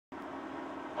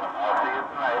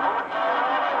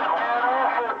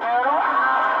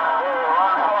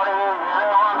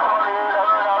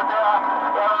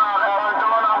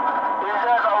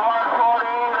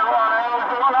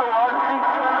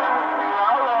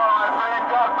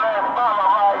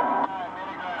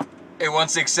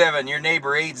167, your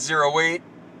neighbor 808.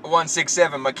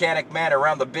 167, mechanic man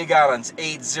around the Big Islands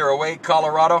 808,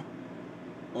 Colorado.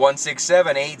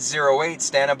 167, 808,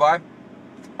 standing by.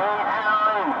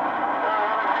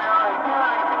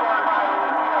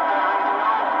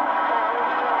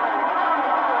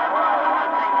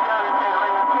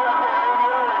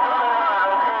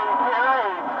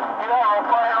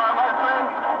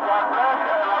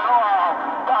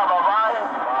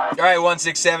 All right,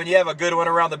 167, you have a good one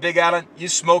around the Big Island. You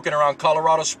smoking around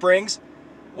Colorado Springs.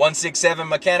 167,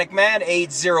 mechanic man,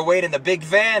 808 in the big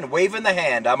van, waving the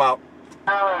hand. I'm out.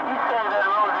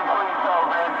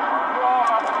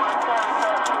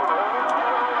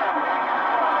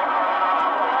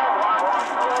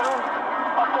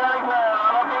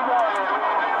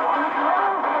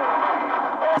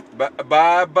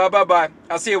 Bye.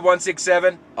 I'll see you,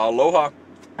 167. Aloha.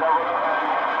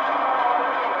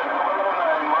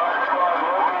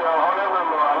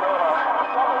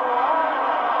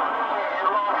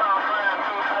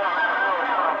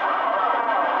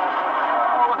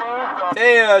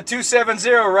 Hey, 270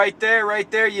 right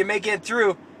there. You make it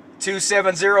through.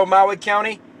 270 Maui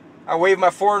County. I wave my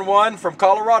 4-1 from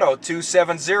Colorado.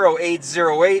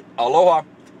 270-808. Aloha.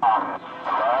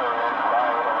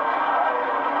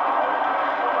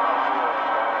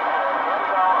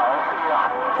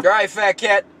 All right, Fat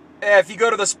Cat. If you go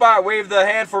to the spot, wave the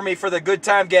hand for me for the Good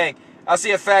Time Gang. I'll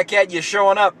see a Fat Cat. You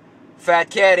showing up. Fat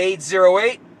Cat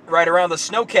 808. Right around the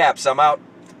snow caps. I'm out.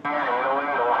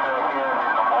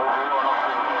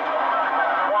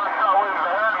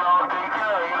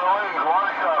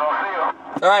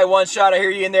 All right, one shot. I hear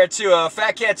you in there too.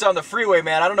 Fat Cat's on the freeway,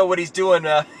 man. I don't know what he's doing.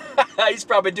 He's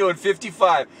probably doing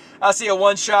 55. I'll see a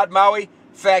one shot Maui.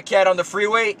 Fat Cat on the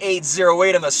freeway.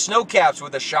 808 on the snow caps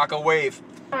with a Shaka wave.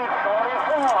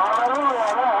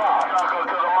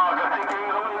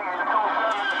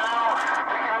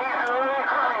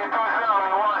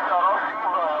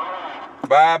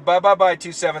 Bye,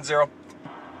 270.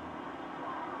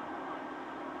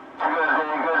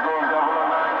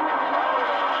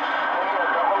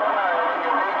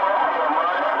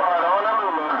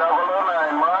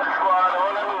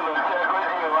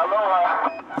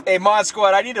 Hey, Mod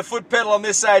Squad, I need a foot pedal on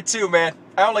this side too, man.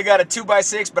 I only got a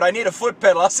 2x6, but I need a foot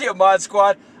pedal. I'll see you, Mod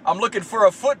Squad. I'm looking for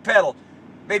a foot pedal.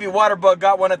 Maybe Waterbug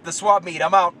got one at the swap meet.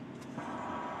 I'm out.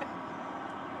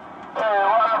 Hey,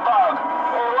 Waterbug.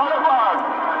 Hey, Waterbug. Hey,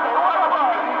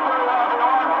 Waterbug.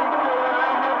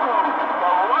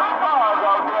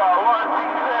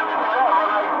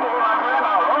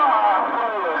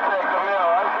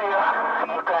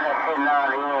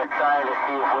 Trying to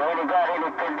see if we already got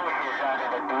any conditions out of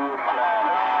the deal plan.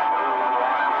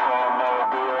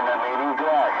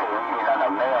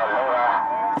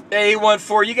 Hey,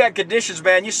 814, you got conditions,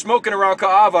 man. You smoking around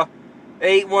Ka'ava.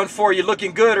 814, you're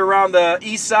looking good around the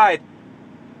east side.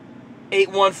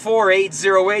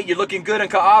 814-808, you're looking good in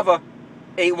Ka'ava.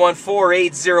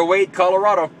 814-808,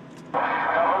 Colorado.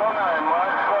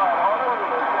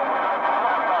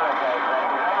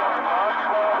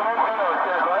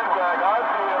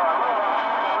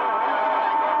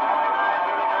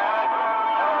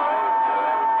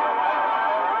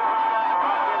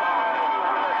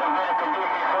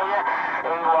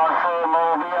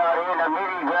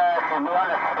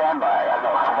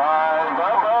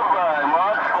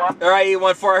 All right,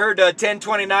 814, I heard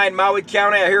 1029 Maui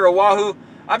County. I hear Oahu.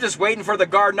 I'm just waiting for the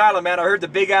Garden Island, man. I heard the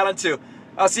Big Island too.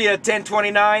 I'll see you at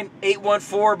 1029,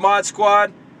 814, Mod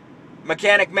Squad,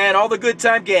 Mechanic Man, all the Good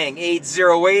Time Gang,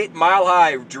 808, Mile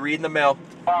High, reading the mail.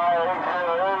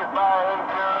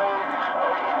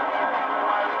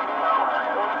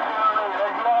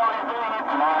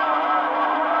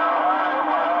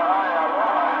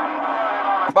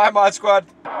 Bye, Mod Squad.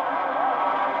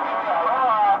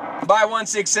 Bye,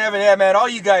 167. Yeah, man, all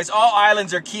you guys, all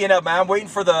islands are keying up, man. I'm waiting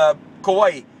for the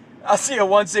Kauai. I'll see you,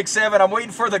 167. I'm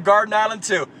waiting for the Garden Island,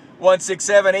 too.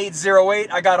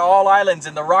 167-808. I got all islands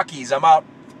in the Rockies. I'm out.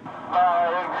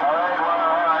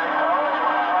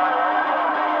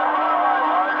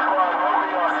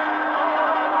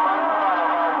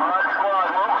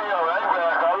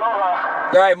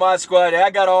 All right, Mod Squad. I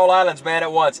got all islands, man,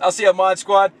 at once. I'll see you, Mod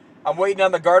Squad. I'm waiting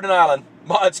on the Garden Island.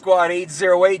 Mod Squad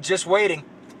 808, just waiting.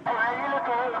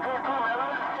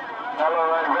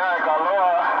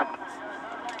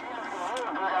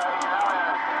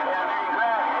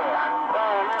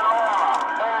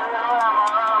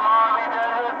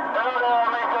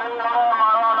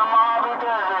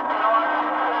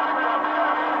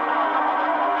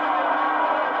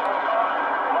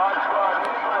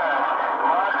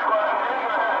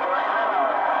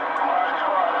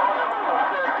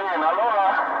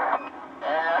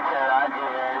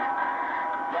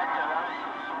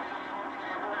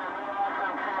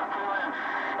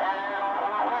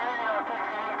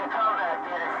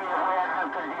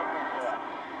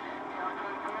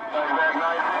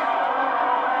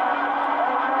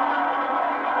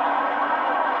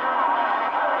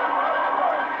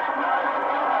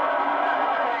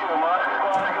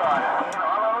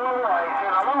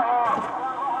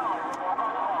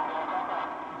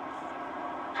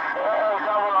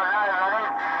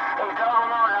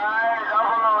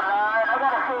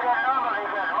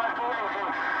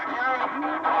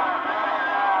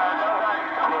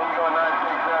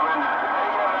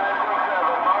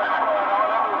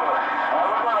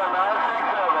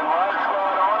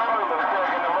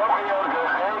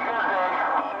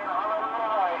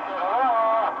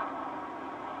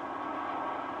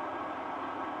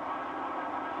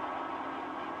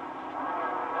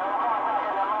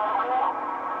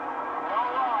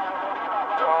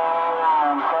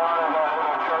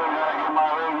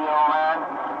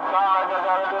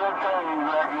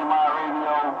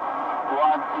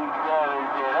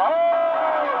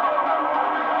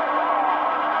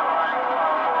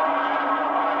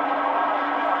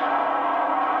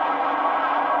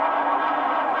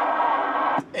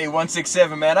 Hey,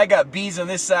 167, man. I got bees on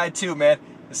this side too, man.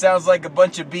 It sounds like a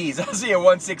bunch of bees. I'll see you,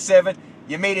 167.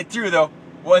 You made it through, though.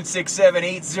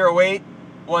 167-808.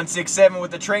 167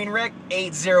 with the train wreck.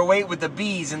 808 with the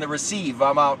bees in the receive.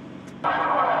 I'm out.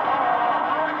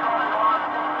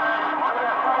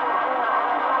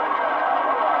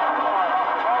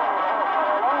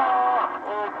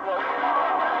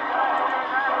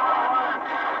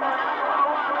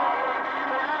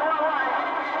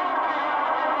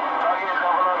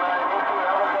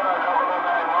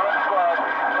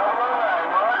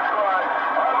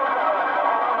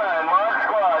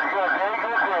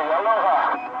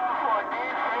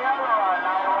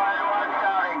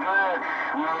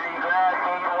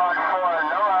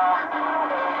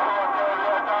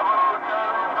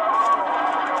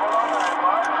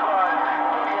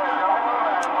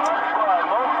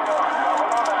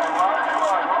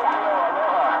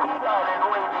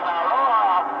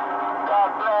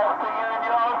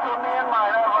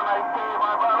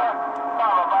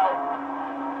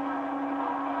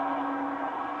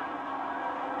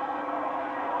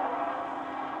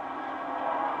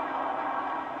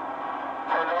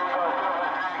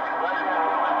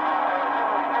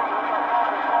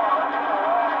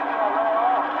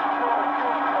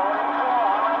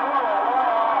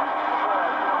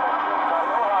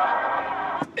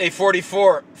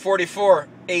 A44,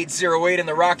 808 in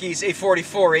the Rockies.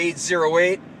 A44,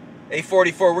 808.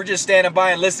 A44, we're just standing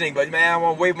by and listening, but man, I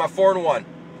want to wave my 4-1.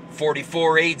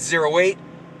 44, 808.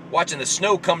 Watching the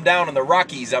snow come down in the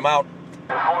Rockies. I'm out.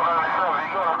 497,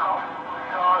 you gotta come.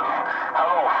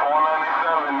 Hello,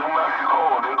 497, New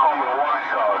Mexico. They call me One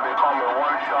Shot. They call me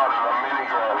One Shot in a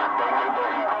minigram.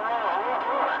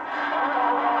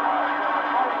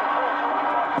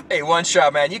 Hey, One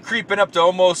Shot, man, you creeping up to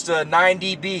almost 9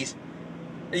 dBs.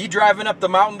 Are you driving up the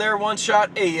mountain there, One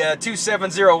Shot? Hey,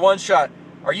 270 One Shot.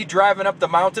 Are you driving up the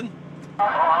mountain?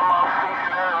 I'm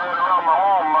stationary right around my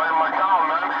home, my town,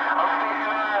 man. I'm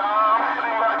stationary. I'm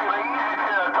sitting back in the easy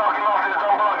chair talking off this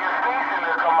unplugged station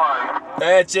there, come on.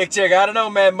 Hey, chick. I don't know,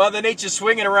 man. Mother Nature's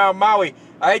swinging around Maui.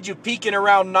 I had you peaking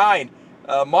around 9.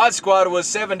 Modsquad was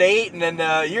 7 to 8, and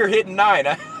then you're hitting 9.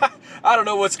 I don't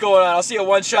know what's going on. I'll see you,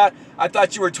 One Shot. I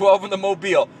thought you were 12 in the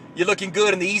Mobile. You looking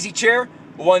good in the easy chair?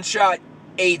 One Shot,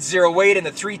 808 in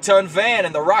the 3-ton van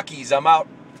in the Rockies. I'm out.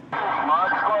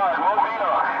 Modsquad,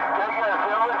 Mobile. Take care,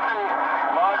 Silver Street.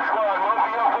 Modsquad,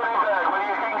 Mobile, put it back when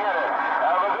you can get it.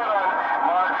 Have a good one.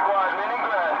 Modsquad,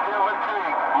 Minigrass, Silver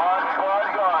Street. Modsquad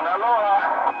gone. Aloha.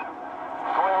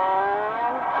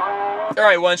 Swing. All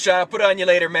right, One Shot. I'll put it on you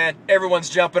later, man.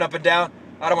 Everyone's jumping up and down.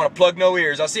 I don't want to plug no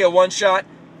ears. I'll see you, One Shot,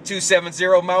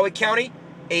 270 Maui County,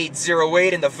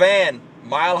 808 in the van.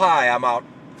 Mile High. I'm out.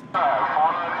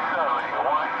 497.